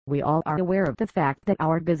We all are aware of the fact that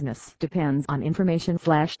our business depends on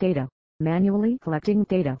information/data. Manually collecting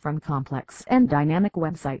data from complex and dynamic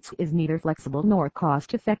websites is neither flexible nor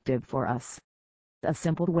cost-effective for us. A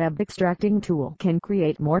simple web extracting tool can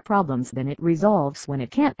create more problems than it resolves when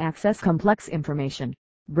it can't access complex information,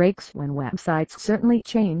 breaks when websites certainly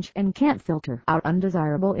change, and can't filter out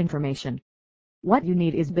undesirable information. What you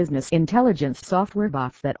need is business intelligence software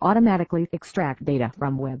bots that automatically extract data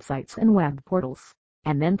from websites and web portals,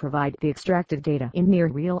 and then provide the extracted data in near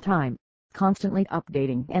real time, constantly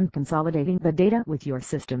updating and consolidating the data with your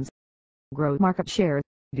systems. Grow market share,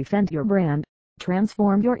 defend your brand,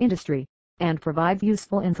 transform your industry, and provide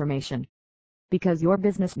useful information. Because your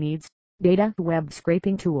business needs data, web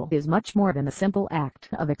scraping tool is much more than the simple act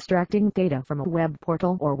of extracting data from a web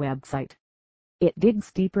portal or website. It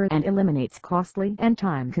digs deeper and eliminates costly and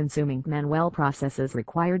time-consuming manual processes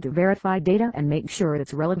required to verify data and make sure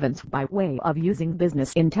its relevance by way of using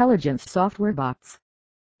business intelligence software bots.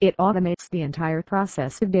 It automates the entire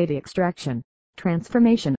process of data extraction,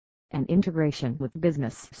 transformation, and integration with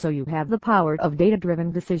business so you have the power of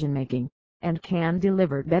data-driven decision-making, and can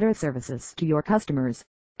deliver better services to your customers,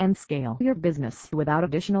 and scale your business without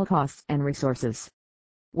additional costs and resources.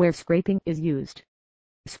 Where scraping is used.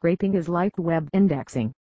 Scraping is like web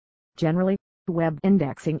indexing. Generally, web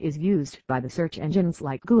indexing is used by the search engines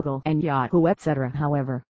like Google and Yahoo etc.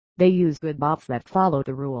 However, they use good bots that follow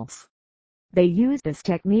the rules. They use this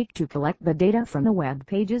technique to collect the data from the web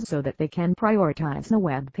pages so that they can prioritize the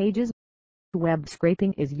web pages. Web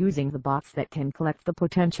scraping is using the bots that can collect the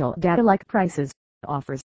potential data like prices,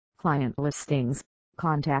 offers, client listings,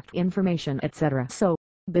 contact information etc. So,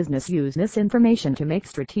 business use this information to make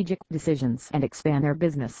strategic decisions and expand their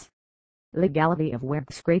business. Legality of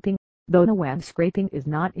web scraping. Though the web scraping is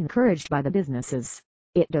not encouraged by the businesses,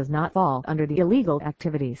 it does not fall under the illegal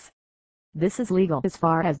activities. This is legal as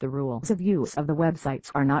far as the rules of use of the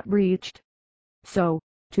websites are not breached. So,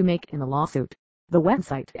 to make in a lawsuit, the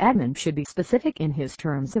website admin should be specific in his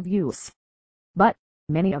terms of use. But,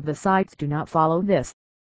 many of the sites do not follow this.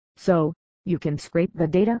 So, you can scrape the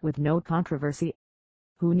data with no controversy.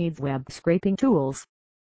 Who needs web scraping tools?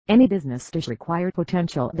 Any business does require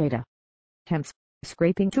potential data. Hence,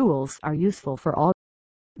 scraping tools are useful for all.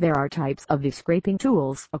 There are types of the scraping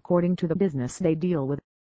tools according to the business they deal with.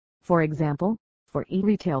 For example, for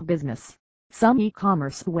e-retail business, some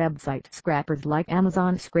e-commerce website scrapers like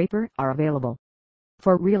Amazon Scraper are available.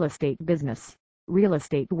 For real estate business, real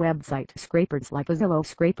estate website scrapers like Zillow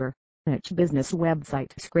Scraper, niche business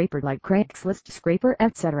website scraper like Craigslist Scraper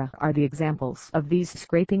etc. are the examples of these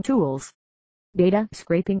scraping tools. Data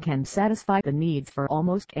scraping can satisfy the needs for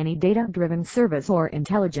almost any data-driven service or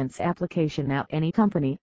intelligence application that any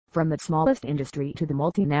company, from the smallest industry to the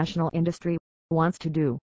multinational industry, wants to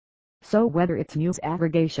do. So whether it's news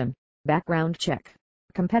aggregation, background check,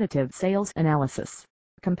 competitive sales analysis,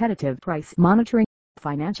 competitive price monitoring,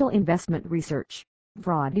 financial investment research,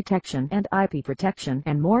 fraud detection and IP protection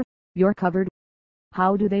and more, you're covered.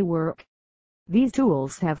 How do they work? These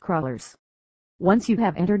tools have crawlers. Once you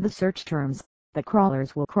have entered the search terms, the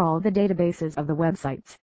crawlers will crawl the databases of the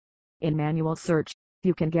websites. In manual search,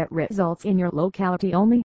 you can get results in your locality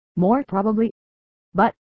only, more probably.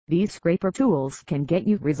 But, these scraper tools can get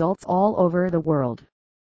you results all over the world.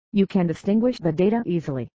 You can distinguish the data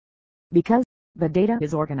easily, because the data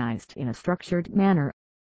is organized in a structured manner.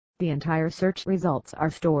 The entire search results are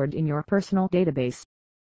stored in your personal database.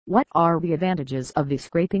 What are the advantages of the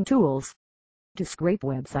scraping tools? To scrape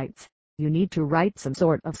websites, you need to write some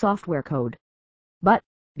sort of software code. But,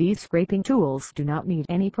 these scraping tools do not need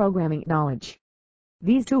any programming knowledge.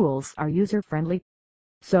 These tools are user-friendly.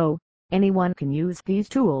 So, anyone can use these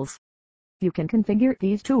tools. You can configure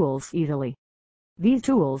these tools easily. These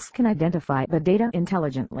tools can identify the data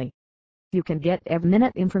intelligently. You can get every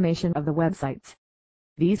minute information of the websites.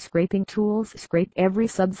 These scraping tools scrape every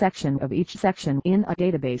subsection of each section in a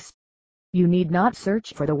database. You need not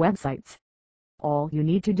search for the websites. All you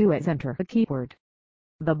need to do is enter a keyword.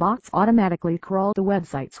 The bots automatically crawl the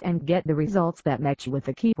websites and get the results that match with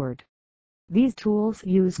the keyword. These tools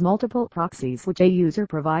use multiple proxies which a user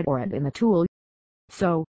provide or add in the tool.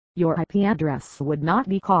 So, your IP address would not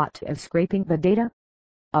be caught as scraping the data.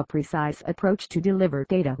 A precise approach to deliver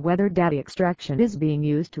data. Whether data extraction is being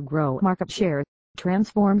used to grow market share,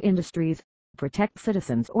 transform industries, protect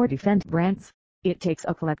citizens or defend brands, it takes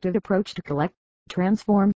a collective approach to collect,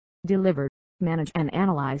 transform, deliver, manage and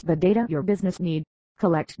analyze the data your business needs.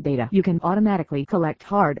 Collect data you can automatically collect.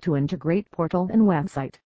 Hard to integrate portal and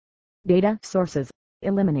website. Data sources,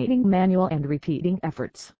 eliminating manual and repeating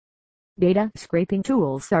efforts. Data scraping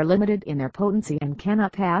tools are limited in their potency and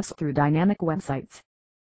cannot pass through dynamic websites.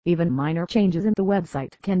 Even minor changes in the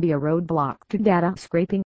website can be a roadblock to data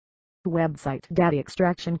scraping. Website data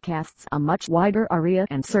extraction casts a much wider area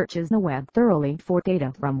and searches the web thoroughly for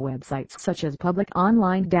data from websites such as public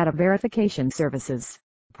online data verification services,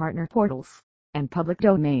 partner portals, and public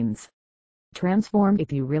domains. Transform.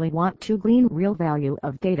 If you really want to glean real value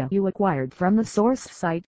of data you acquired from the source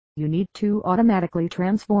site, you need to automatically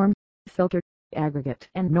transform, filter, aggregate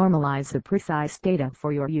and normalize the precise data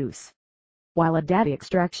for your use. While a data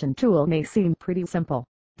extraction tool may seem pretty simple,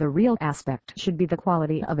 the real aspect should be the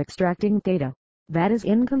quality of extracting data. That is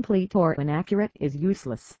incomplete or inaccurate is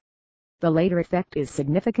useless. The latter effect is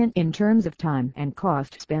significant in terms of time and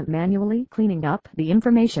cost spent manually cleaning up the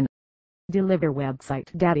information. Deliver.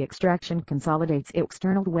 Website data extraction consolidates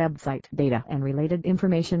external website data and related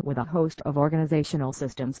information with a host of organizational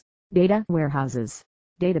systems, data warehouses,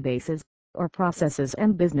 databases, or processes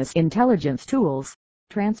and business intelligence tools,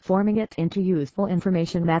 transforming it into useful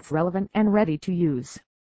information that's relevant and ready to use.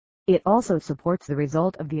 It also supports the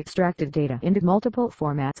result of the extracted data into multiple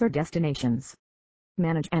formats or destinations.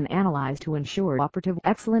 Manage and analyze. To ensure operative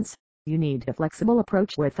excellence, you need a flexible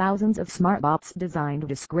approach where thousands of smart bots designed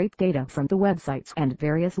to scrape data from the websites and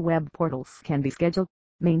various web portals can be scheduled,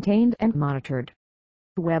 maintained and monitored.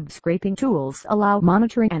 Web scraping tools allow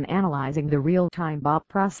monitoring and analyzing the real-time bot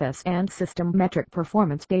process and system metric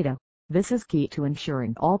performance data. This is key to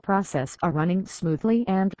ensuring all processes are running smoothly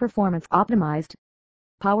and performance optimized.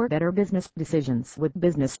 Power better business decisions with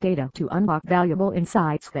business data. To unlock valuable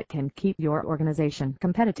insights that can keep your organization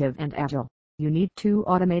competitive and agile, you need to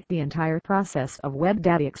automate the entire process of web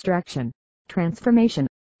data extraction, transformation,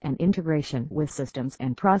 and integration with systems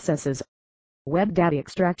and processes. Web data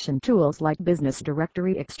extraction tools like Business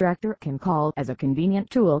Directory Extractor can call as a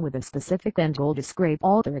convenient tool with a specific end goal to scrape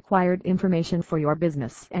all the required information for your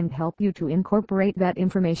business and help you to incorporate that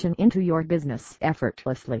information into your business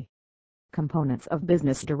effortlessly. Components of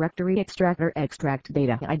Business Directory Extractor extract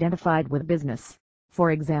data identified with business.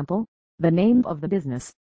 For example, the name of the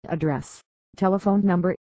business, address, telephone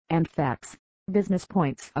number, and fax, business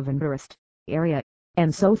points of interest, area,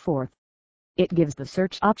 and so forth. It gives the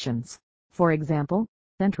search options. For example,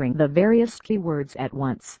 entering the various keywords at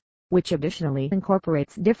once, which additionally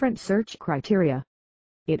incorporates different search criteria.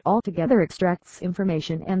 It altogether extracts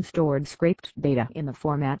information and stored scraped data in the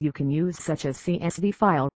format you can use, such as CSV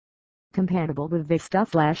file. Compatible with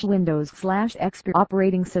Vista/Windows/XP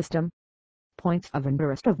operating system. Points of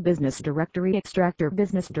interest of Business Directory Extractor.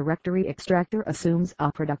 Business Directory Extractor assumes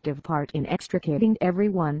a productive part in extricating every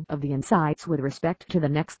one of the insights with respect to the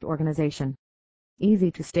next organization.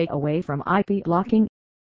 Easy to stay away from IP blocking.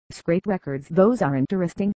 Scrape records those are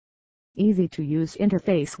interesting. Easy to use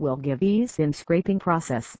interface will give ease in scraping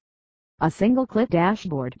process. A single-click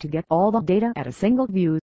dashboard to get all the data at a single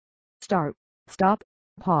view. Start, stop,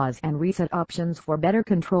 pause and reset options for better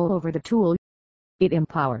control over the tool. It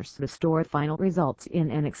empowers to store final results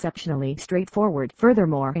in an exceptionally straightforward,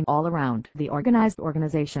 furthermore all around the organized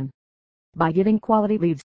organization. By giving quality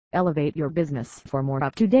leads, elevate your business for more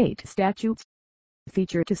up-to-date statutes.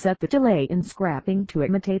 Feature to set the delay in scrapping to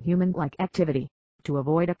imitate human-like activity, to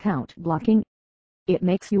avoid account blocking. It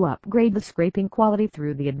makes you upgrade the scraping quality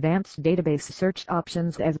through the advanced database search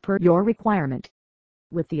options as per your requirement.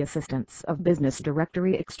 With the assistance of Business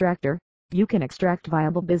Directory Extractor, you can extract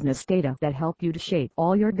viable business data that help you to shape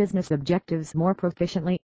all your business objectives more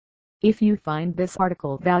proficiently. If you find this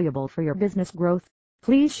article valuable for your business growth,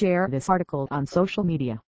 please share this article on social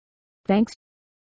media. Thanks.